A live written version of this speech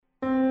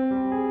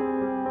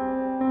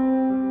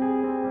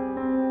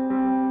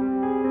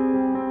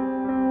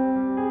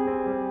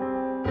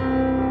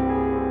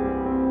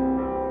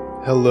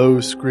Hello,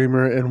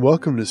 Screamer, and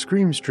welcome to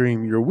Scream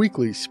Stream, your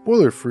weekly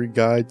spoiler-free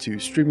guide to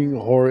streaming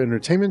horror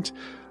entertainment.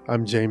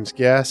 I'm James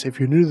Gass.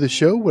 If you're new to the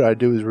show, what I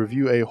do is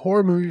review a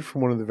horror movie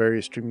from one of the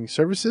various streaming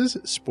services,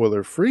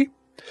 spoiler-free.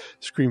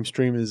 Scream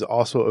Stream is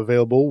also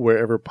available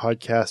wherever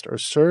podcasts are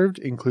served,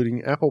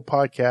 including Apple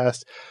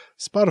Podcasts,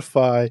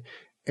 Spotify,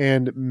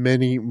 and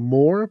many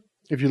more.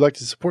 If you'd like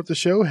to support the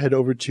show, head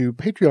over to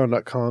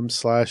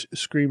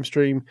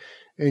patreon.com/screamstream,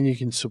 and you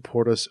can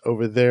support us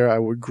over there. I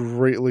would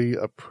greatly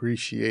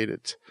appreciate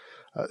it.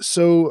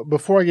 So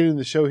before I get into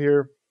the show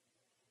here,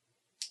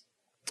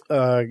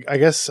 I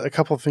guess a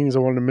couple of things I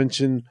wanted to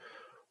mention,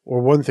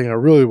 or one thing I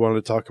really wanted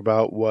to talk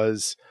about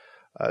was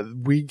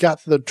we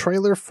got the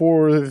trailer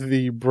for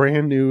the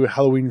brand new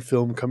Halloween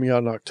film coming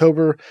out in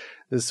October.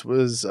 This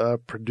was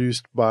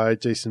produced by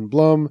Jason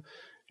Blum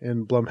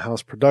and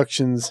Blumhouse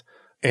Productions.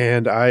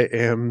 And I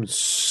am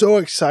so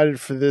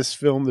excited for this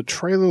film. The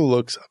trailer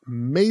looks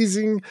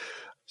amazing.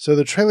 So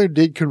the trailer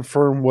did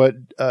confirm what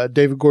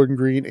David Gordon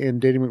Green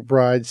and Danny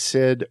McBride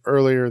said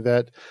earlier,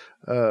 that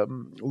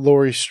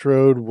Laurie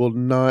Strode will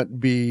not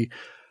be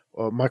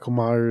Michael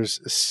Myers'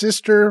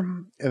 sister,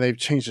 and they've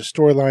changed the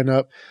storyline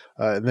up.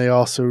 And they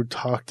also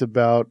talked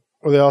about,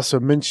 or they also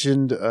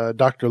mentioned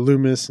Dr.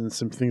 Loomis and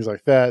some things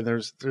like that.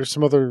 And there's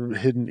some other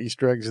hidden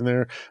Easter eggs in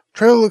there.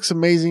 Trailer looks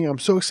amazing. I'm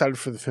so excited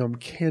for the film.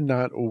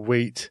 Cannot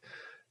wait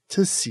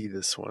to see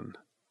this one.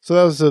 So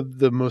that was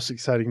the most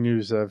exciting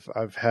news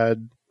I've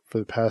had for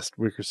the past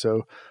week or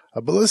so.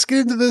 But let's get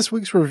into this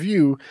week's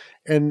review.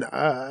 And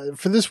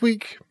for this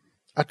week,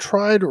 I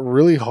tried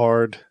really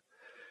hard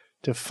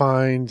to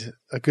find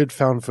a good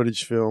found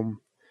footage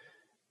film.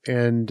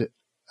 And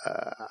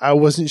I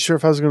wasn't sure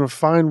if I was going to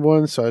find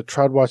one, so I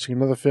tried watching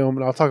another film,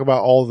 and I'll talk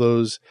about all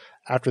those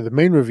after the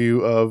main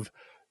review of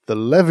the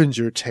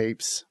Levenger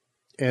tapes.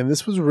 And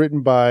this was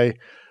written by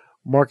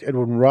Mark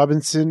Edwin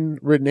Robinson,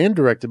 written and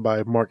directed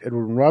by Mark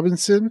Edwin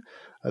Robinson.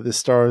 This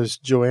stars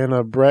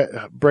Joanna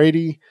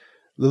Brady,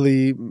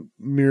 Lily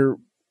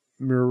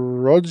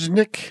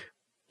Mirojnick,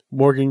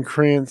 Morgan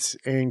Krantz,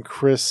 and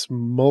Chris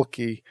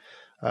Mulkey.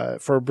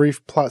 For a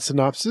brief plot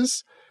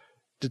synopsis,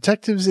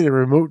 detectives in a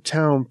remote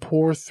town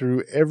pore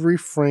through every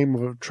frame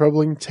of a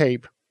troubling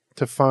tape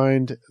to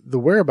find the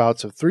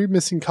whereabouts of 3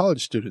 missing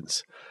college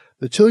students.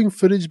 The chilling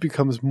footage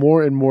becomes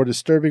more and more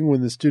disturbing when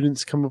the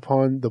students come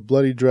upon the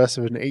bloody dress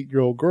of an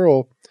 8-year-old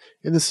girl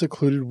in the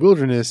secluded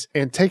wilderness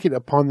and take it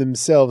upon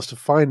themselves to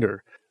find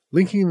her.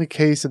 Linking the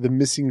case of the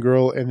missing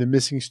girl and the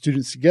missing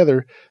students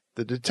together,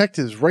 the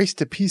detectives race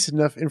to piece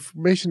enough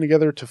information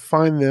together to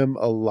find them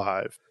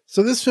alive.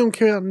 So this film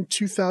came out in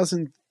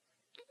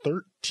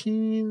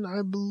 2013,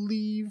 I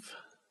believe.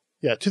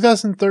 Yeah,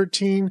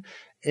 2013,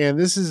 and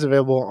this is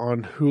available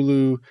on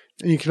Hulu,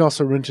 and you can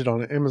also rent it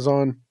on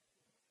Amazon.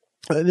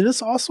 And then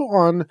it's also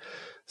on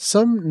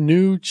some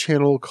new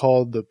channel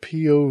called the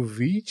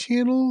POV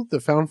channel,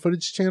 the found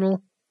footage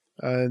channel.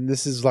 And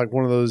this is like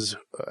one of those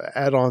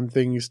add-on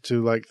things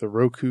to like the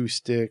Roku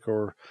stick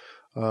or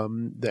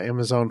the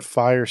Amazon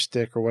Fire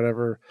Stick or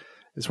whatever.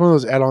 It's one of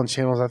those add-on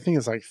channels. I think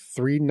it's like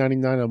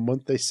 $3.99 a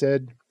month, they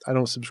said. I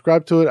don't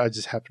subscribe to it. I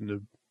just happen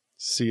to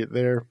see it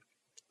there.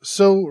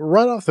 So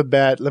right off the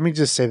bat, let me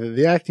just say that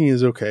the acting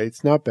is okay.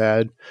 It's not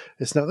bad.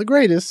 It's not the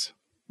greatest,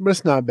 but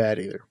it's not bad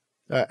either.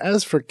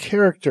 As for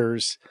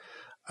characters,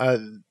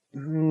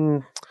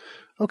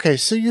 okay,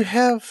 so you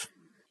have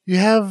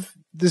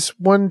this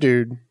one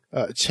dude,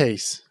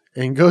 Chase,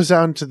 and goes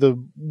out into the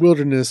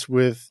wilderness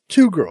with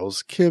 2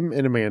 girls, Kim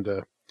and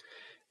Amanda.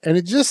 And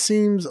it just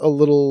seems a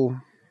little,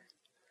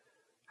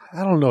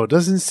 I don't know, it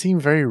doesn't seem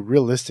very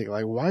realistic.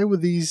 Like, why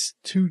would these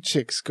 2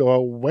 chicks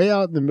go way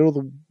out in the middle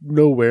of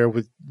nowhere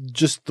with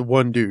just the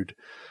one dude?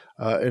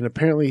 And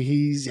apparently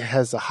he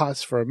has the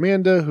hots for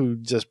Amanda, who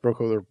just broke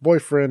up with her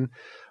boyfriend.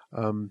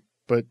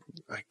 But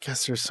I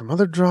guess there's some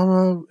other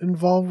drama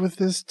involved with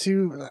this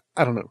too.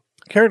 I don't know.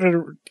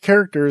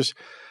 Characters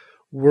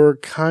were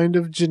kind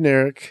of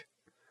generic,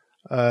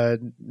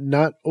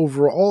 not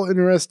overall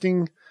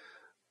interesting,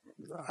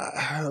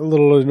 a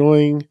little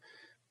annoying.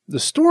 The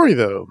story,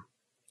 though,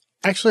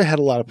 actually had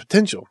a lot of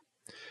potential,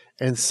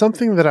 and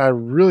something that I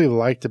really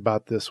liked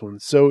about this one.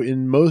 So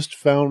in most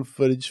found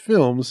footage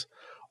films,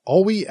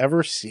 all we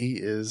ever see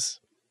is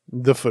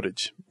the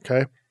footage.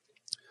 Okay.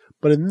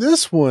 But in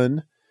this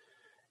one,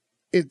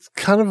 it's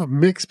kind of a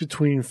mix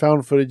between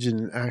found footage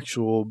and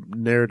actual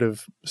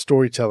narrative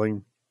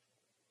storytelling,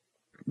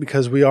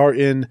 because we are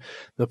in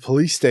the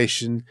police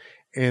station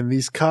and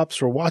these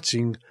cops are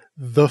watching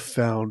the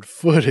found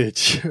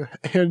footage.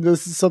 And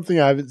this is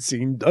something I haven't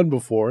seen done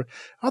before.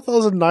 I thought it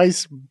was a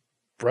nice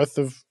breath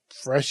of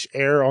fresh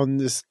air on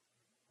this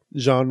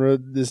genre,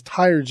 this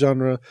tired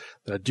genre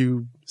that I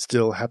do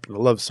still happen to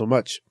love so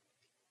much.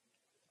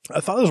 I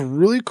thought it was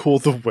really cool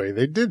the way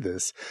they did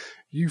this.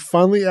 You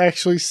finally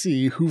actually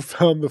see who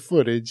found the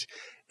footage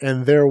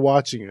and they're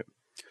watching it.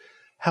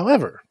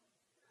 However,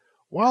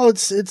 while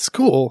it's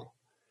cool,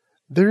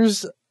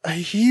 there's a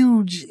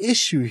huge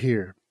issue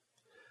here.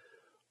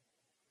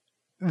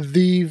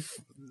 The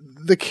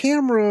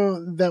camera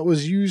that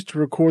was used to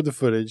record the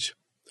footage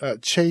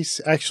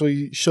Chase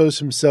actually shows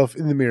himself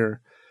in the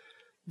mirror.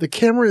 The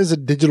camera is a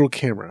digital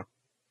camera.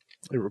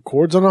 It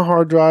records on a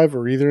hard drive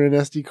or either an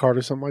SD card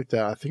or something like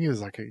that. I think it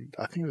was a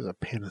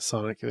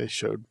Panasonic they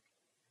showed.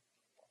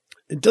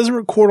 It doesn't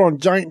record on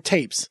giant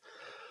tapes.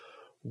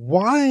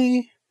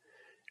 Why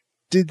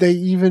did they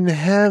even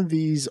have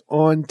these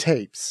on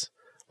tapes?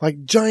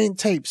 Like giant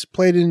tapes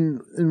played in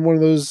one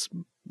of those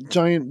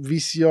giant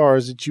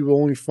VCRs that you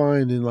only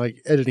find in like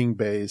editing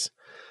bays.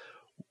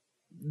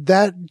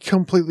 That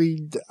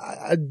completely,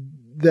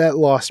 that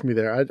lost me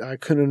there. I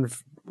couldn't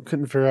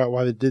figure out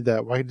why they did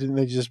that. Why didn't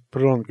they just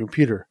put it on the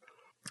computer?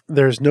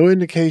 There's no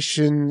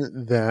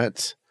indication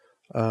that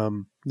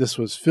this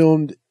was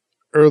filmed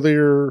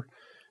earlier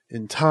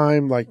in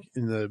time, like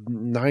in the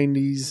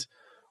 90s,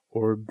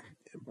 or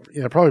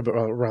probably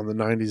around the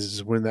 90s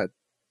is when that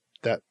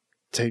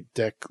tape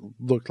deck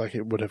looked like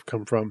it would have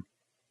come from.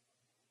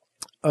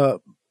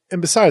 And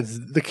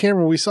besides, the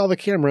camera, we saw the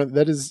camera.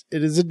 It is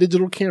a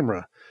digital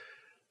camera.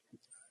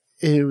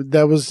 It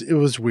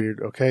was weird.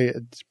 Okay,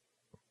 it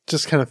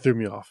just kind of threw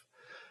me off.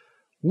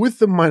 With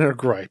the minor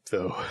gripe,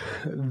 though,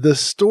 the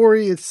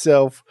story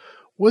itself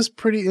was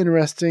pretty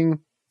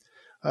interesting.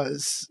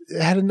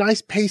 It had a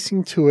nice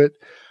pacing to it.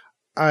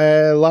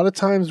 A lot of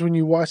times when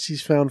you watch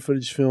these found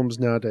footage films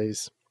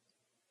nowadays,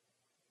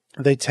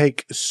 they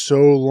take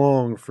so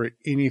long for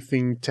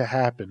anything to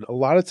happen. A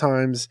lot of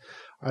times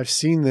I've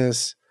seen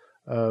this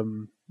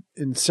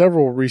in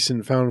several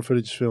recent found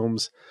footage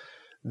films.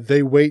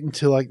 They wait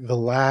until like the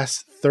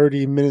last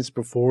 30 minutes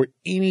before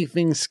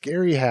anything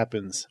scary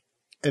happens.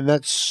 And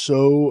that's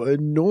so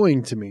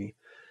annoying to me.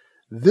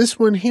 This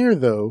one here,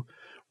 though,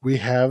 we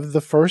have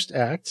the first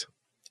act,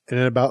 and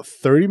at about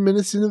 30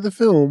 minutes into the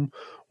film,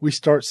 we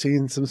start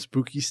seeing some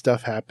spooky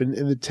stuff happen,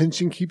 and the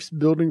tension keeps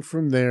building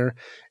from there,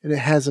 and it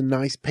has a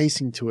nice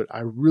pacing to it.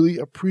 I really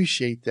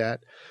appreciate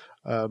that.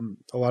 A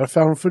lot of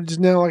found footage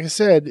now, like I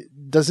said,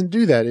 doesn't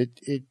do that.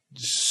 It's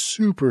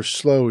super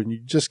slow, and you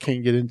just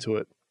can't get into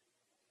it.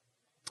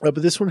 But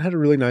this one had a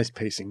really nice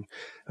pacing,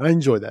 and I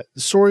enjoyed that.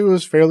 The story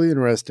was fairly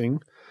interesting.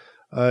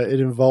 It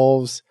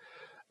involves,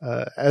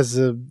 as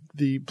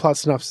the plot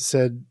synopsis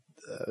said,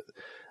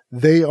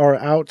 they are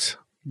out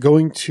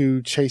going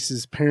to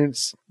Chase's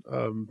parents'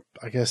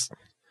 I guess,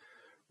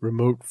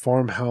 remote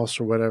farmhouse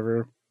or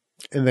whatever,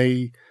 and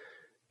they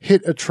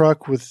hit a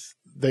truck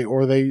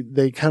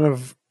they kind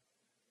of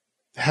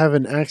have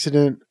an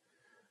accident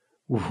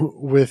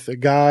with a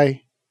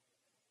guy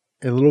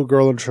and a little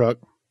girl in a truck,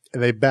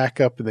 and they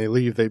back up and they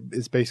leave.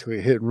 It's basically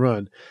a hit and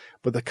run,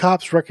 but the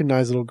cops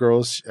recognize the little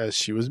girl as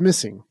she was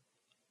missing.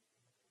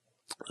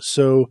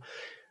 So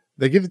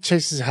they get to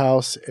Chase's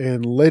house,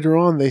 and later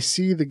on they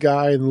see the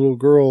guy and the little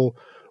girl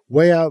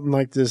way out in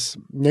like this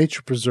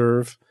nature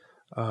preserve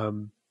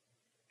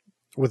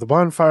with a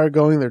bonfire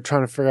going. They're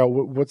trying to figure out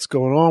what's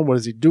going on. What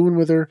is he doing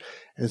with her?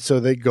 And so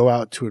they go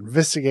out to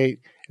investigate,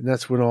 and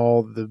that's when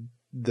all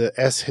the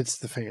S hits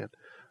the fan.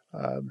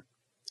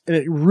 And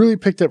it really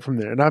picked up from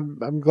there, and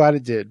I'm glad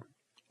it did.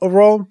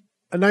 Overall,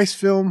 a nice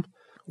film,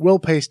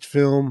 well-paced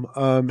film,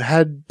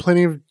 had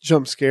plenty of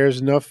jump scares,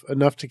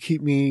 enough to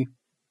keep me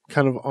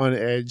kind of on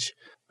edge.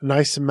 A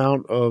nice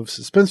amount of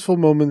suspenseful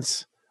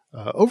moments.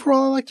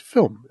 Overall, I liked the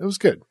film. It was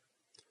good.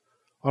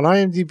 On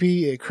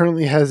IMDb, it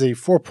currently has a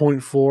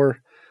 4.4.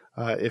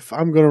 If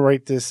I'm going to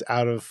rate this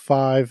out of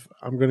 5,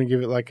 I'm going to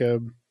give it like a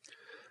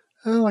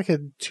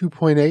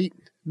 2.8.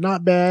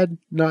 Not bad,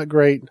 not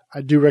great.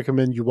 I do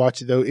recommend you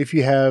watch it, though. If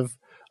you have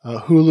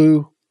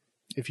Hulu,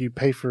 if you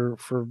pay for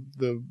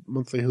the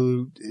monthly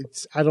Hulu,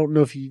 I don't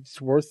know if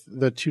it's worth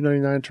the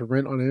 $2.99 to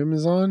rent on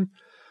Amazon.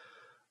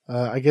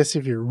 I guess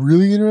if you're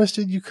really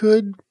interested, you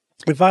could.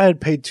 If I had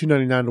paid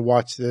 $2.99 to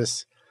watch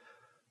this,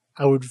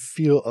 I would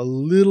feel a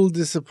little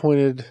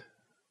disappointed,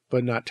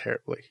 but not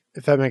terribly,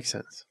 if that makes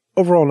sense.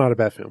 Overall, not a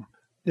bad film.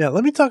 Now,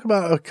 let me talk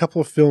about a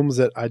couple of films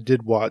that I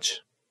did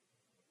watch.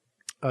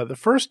 The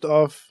first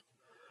off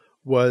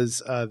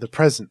was The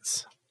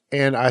Presence.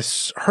 And I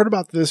heard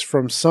about this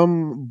from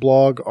some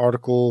blog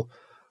article,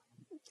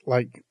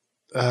 like,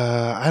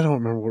 I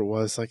don't remember what it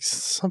was, like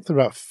something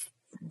about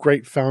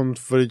great found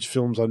footage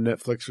films on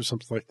Netflix or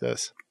something like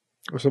this,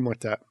 or something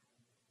like that.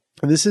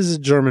 And this is a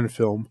German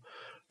film,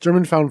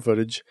 German found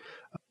footage.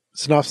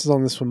 Synopsis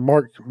on this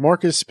one.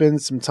 Marcus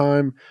spends some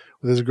time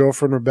with his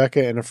girlfriend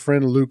Rebecca and a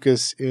friend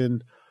Lucas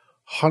in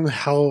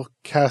Honhau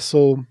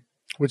Castle,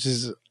 which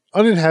is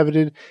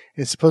uninhabited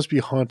and supposed to be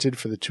haunted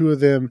for the two of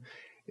them.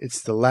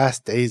 It's the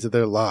last days of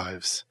their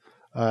lives.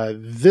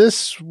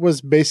 This was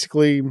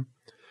basically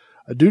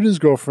a dude and his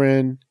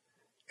girlfriend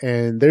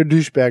and their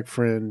douchebag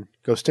friend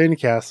go stay in a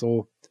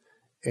castle,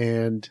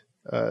 and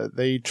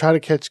they try to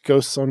catch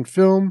ghosts on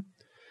film,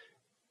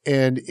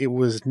 and it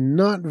was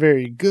not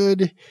very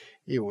good.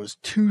 It was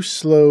too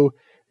slow,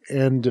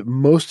 and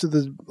most of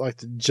the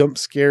jump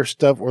scare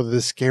stuff or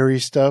the scary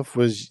stuff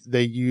was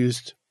they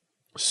used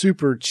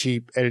super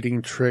cheap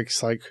editing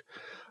tricks, like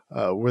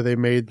where they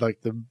made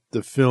like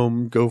the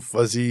film go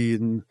fuzzy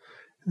and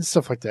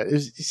stuff like that.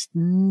 It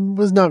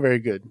was not very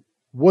good.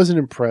 Wasn't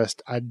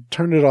impressed. I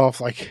turned it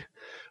off like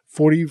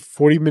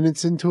 40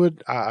 minutes into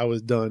it, I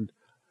was done.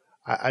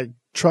 I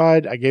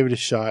tried, I gave it a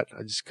shot.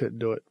 I just couldn't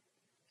do it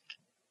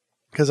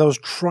because I was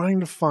trying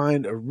to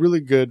find a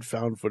really good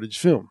found footage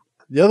film.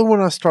 The other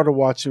one I started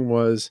watching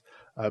was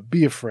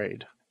Be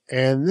Afraid.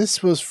 And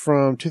this was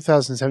from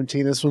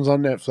 2017. This one's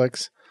on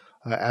Netflix,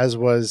 as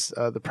was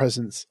The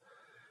Presence.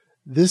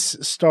 This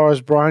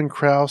stars Brian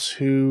Krause,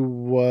 who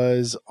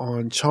was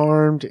on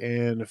Charmed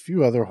and a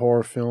few other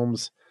horror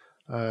films.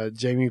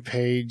 Jamie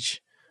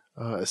Page,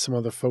 some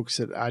other folks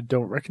that I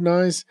don't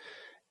recognize.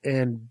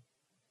 And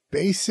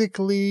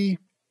basically,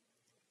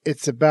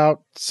 it's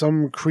about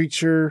some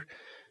creature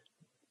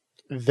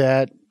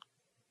that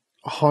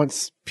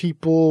haunts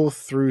people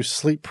through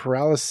sleep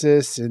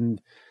paralysis. And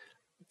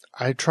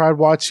I tried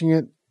watching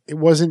it. It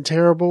wasn't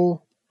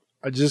terrible.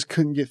 I just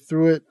couldn't get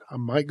through it. I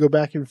might go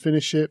back and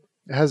finish it.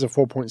 It has a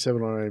 4.7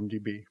 on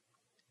IMDb.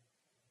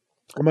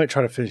 I might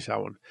try to finish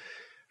that one.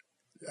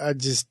 I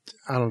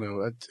don't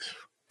know. I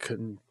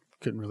couldn't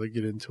really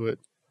get into it.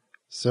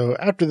 So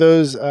after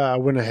those, I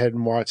went ahead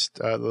and watched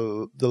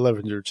the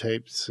Levenger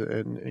tapes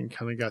and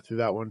kind of got through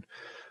that one.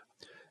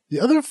 The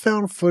other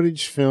found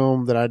footage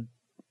film that I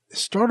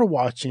started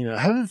watching, I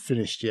haven't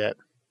finished yet,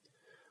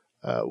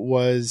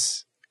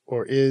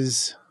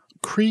 is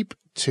Creep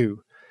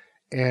 2.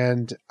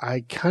 And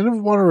I kind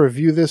of want to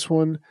review this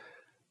one,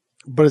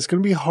 but it's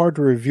going to be hard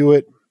to review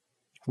it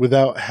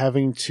without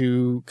having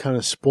to kind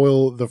of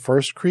spoil the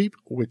first Creep,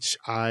 which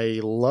I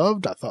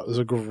loved. I thought it was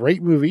a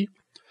great movie.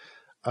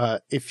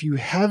 If you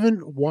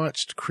haven't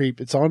watched Creep,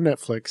 it's on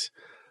Netflix.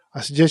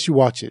 I suggest you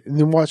watch it and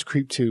then watch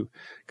Creep 2,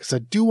 because I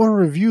do want to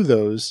review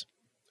those,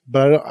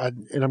 but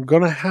I'm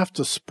going to have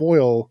to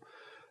spoil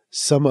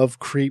some of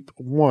Creep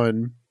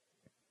 1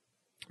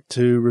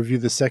 to review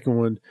the second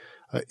one.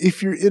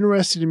 If you're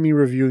interested in me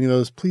reviewing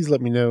those, please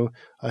let me know.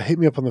 Hit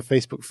me up on the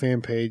Facebook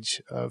fan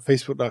page,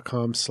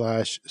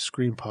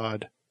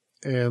 facebook.com/screenpod,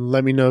 and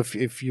let me know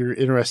if you're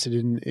interested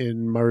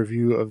in my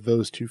review of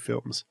those two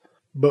films.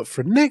 But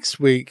for next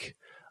week,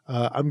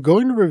 I'm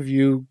going to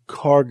review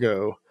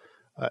Cargo,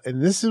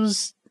 and this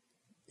was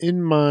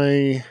in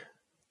my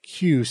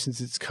queue since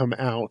it's come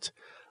out,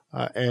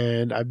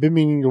 and I've been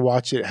meaning to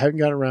watch it. Haven't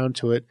gotten around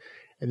to it.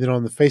 And then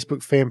on the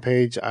Facebook fan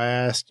page, I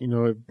asked,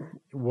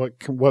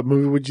 what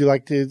movie would you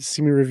like to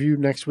see me review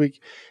next week?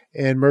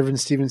 And Mervyn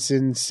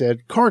Stevenson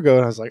said Cargo.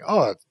 And I was like,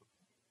 oh,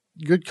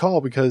 good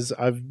call, because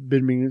I've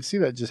been meaning to see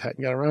that, just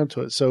hadn't got around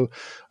to it. So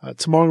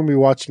tomorrow I'm going to be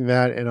watching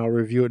that, and I'll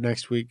review it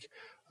next week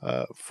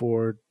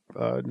for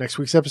next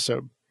week's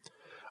episode.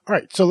 All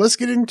right, so let's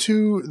get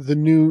into the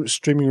new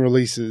streaming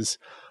releases.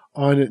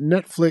 On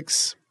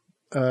Netflix,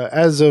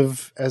 as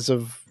of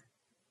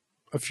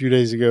a few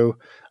days ago,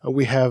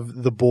 we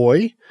have The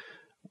Boy,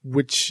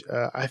 which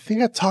I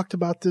think I talked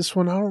about this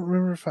one. I don't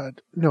remember if I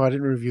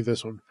didn't review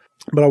this one,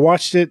 but I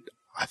watched it.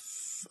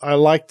 I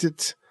liked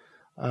it.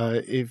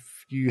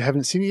 If you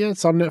haven't seen it yet,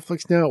 it's on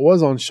Netflix now. It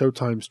was on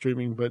Showtime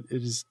streaming, but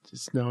it's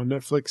now on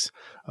Netflix.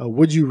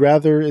 Would You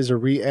Rather is a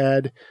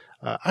re-ad.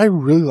 I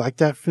really like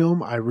that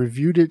film. I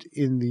reviewed it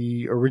in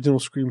the original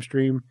Scream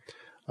stream.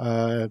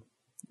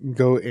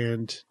 Go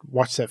and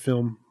watch that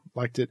film.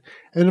 Liked it.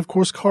 And of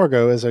course,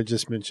 Cargo, as I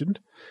just mentioned.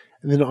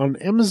 And then on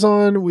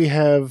Amazon, we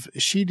have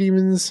She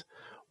Demons,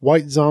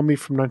 White Zombie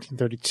from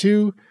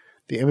 1932,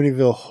 The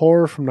Amityville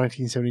Horror from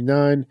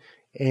 1979,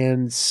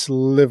 and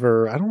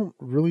Sliver. I don't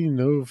really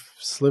know if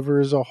Sliver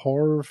is a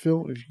horror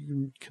film, if you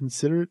can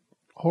consider it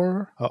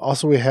horror.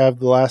 Also, we have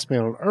The Last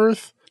Man on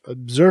Earth,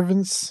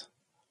 Observance,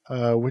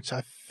 which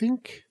I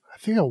think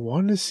I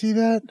wanted to see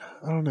that.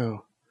 I don't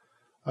know.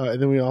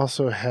 And then we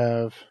also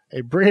have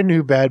a brand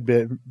new Bad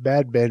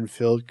Ben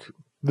film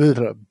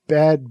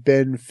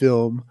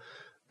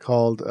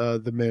called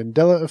The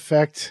Mandela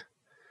Effect.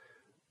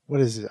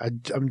 What is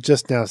it? I'm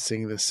just now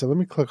seeing this, so let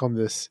me click on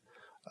this.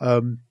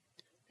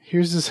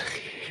 Here's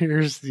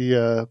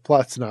the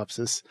plot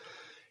synopsis.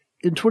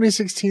 In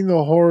 2016,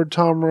 the horror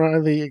Tom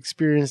Riley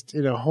experienced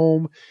in a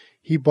home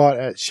he bought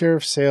at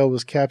sheriff's sale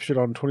was captured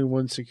on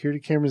 21 security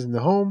cameras in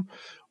the home.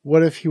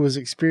 What if he was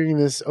experiencing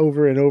this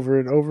over and over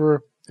and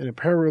over? In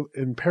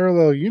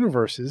parallel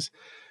universes,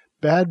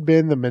 Bad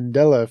Ben, The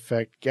Mandela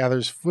Effect,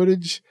 gathers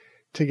footage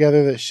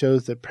together that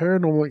shows that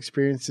paranormal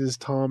experiences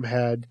Tom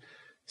had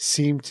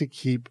seem to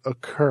keep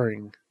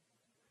occurring.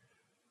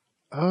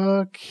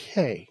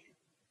 Okay.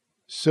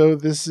 So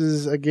this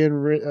is,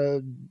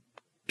 again,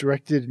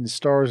 directed and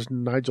stars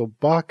Nigel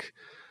Bach.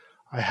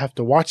 I have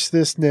to watch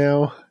this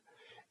now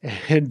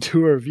and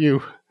do a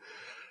review.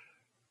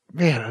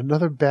 Man,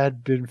 another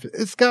Bad Ben.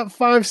 It's got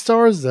 5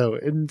 stars, though,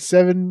 and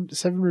seven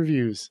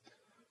reviews.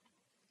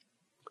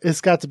 It's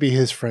got to be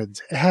his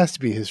friends. It has to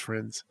be his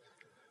friends.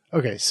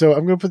 Okay, so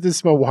I'm going to put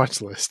this in my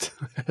watch list.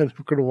 And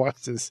I'm going to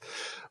watch this.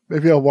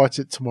 Maybe I'll watch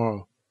it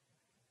tomorrow.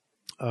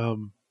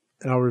 And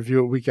I'll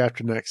review it week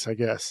after next, I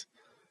guess.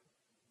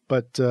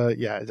 But,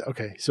 yeah,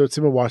 okay. So it's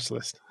in my watch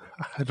list.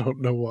 I don't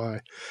know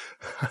why.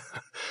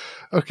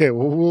 Okay,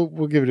 well,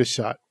 we'll give it a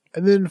shot.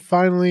 And then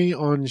finally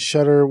on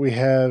Shudder, we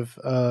have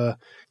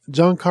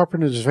John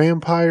Carpenter's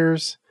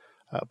Vampires,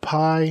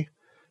 Pi,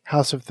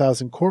 House of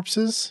Thousand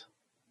Corpses,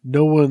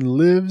 No One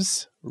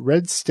Lives,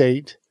 Red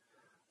State,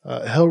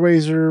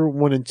 Hellraiser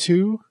 1 and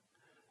 2,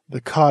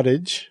 The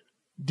Cottage,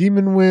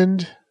 Demon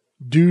Wind,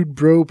 Dude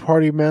Bro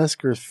Party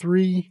Massacre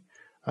 3,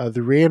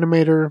 The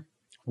Reanimator,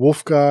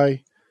 Wolf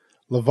Guy,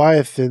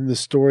 Leviathan, the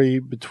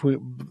story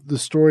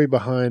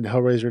behind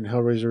Hellraiser and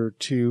Hellraiser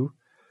 2,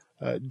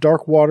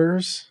 Dark Water.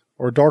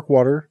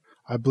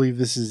 I believe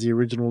this is the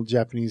original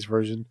Japanese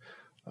version.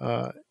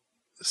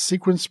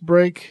 Sequence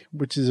Break,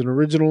 which is an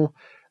original.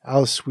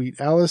 Alice Sweet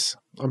Alice.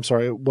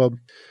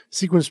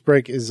 Sequence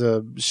Break is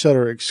a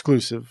Shudder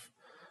exclusive.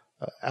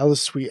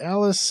 Alice Sweet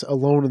Alice,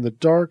 Alone in the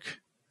Dark,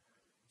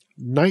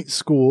 Night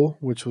School,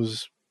 which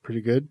was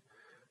pretty good.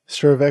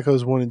 Stir of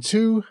Echoes 1 and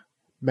 2,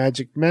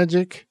 Magic,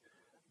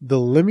 The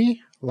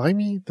Limey.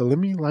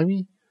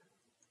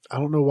 I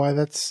don't know why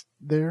that's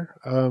there.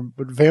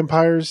 But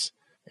Vampires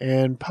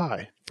and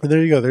Pie. And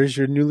there you go. There's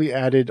your newly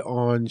added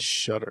on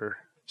Shudder.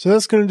 So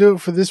that's going to do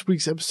it for this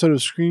week's episode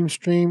of Scream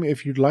Stream.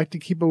 If you'd like to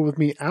keep up with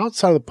me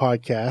outside of the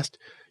podcast,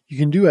 you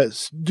can do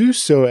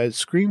so at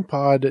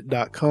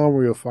screampod.com,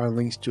 where you'll find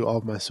links to all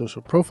of my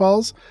social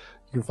profiles.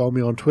 You can follow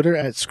me on Twitter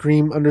at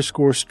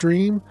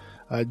scream_stream.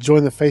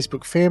 Join the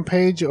Facebook fan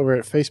page over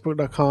at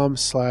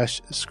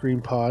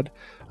facebook.com/screampod.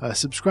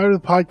 Subscribe to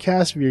the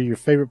podcast via your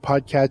favorite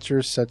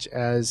podcatchers such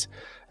as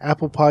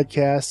Apple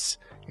Podcasts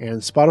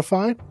and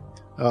Spotify.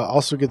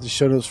 Also get the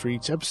show notes for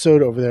each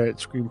episode over there at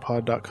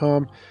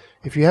screampod.com.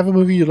 If you have a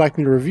movie you'd like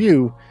me to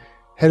review,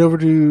 head over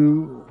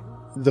to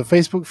the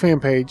Facebook fan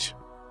page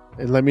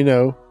and let me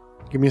know.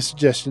 Give me a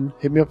suggestion.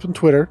 Hit me up on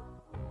Twitter,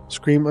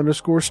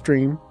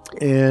 scream_stream,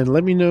 and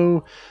let me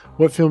know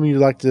what film you'd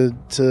like to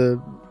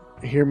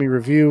hear me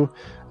review,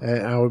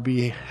 and I would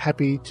be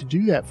happy to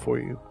do that for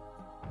you.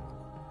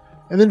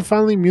 And then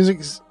finally,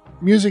 music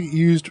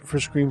used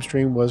for Scream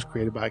Stream was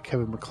created by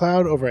Kevin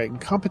MacLeod over at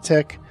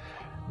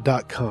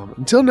Incompetech.com.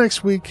 Until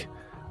next week,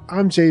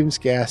 I'm James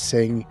Gass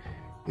saying,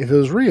 if it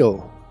was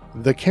real,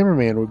 the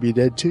cameraman would be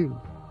dead too.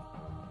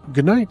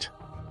 Good night.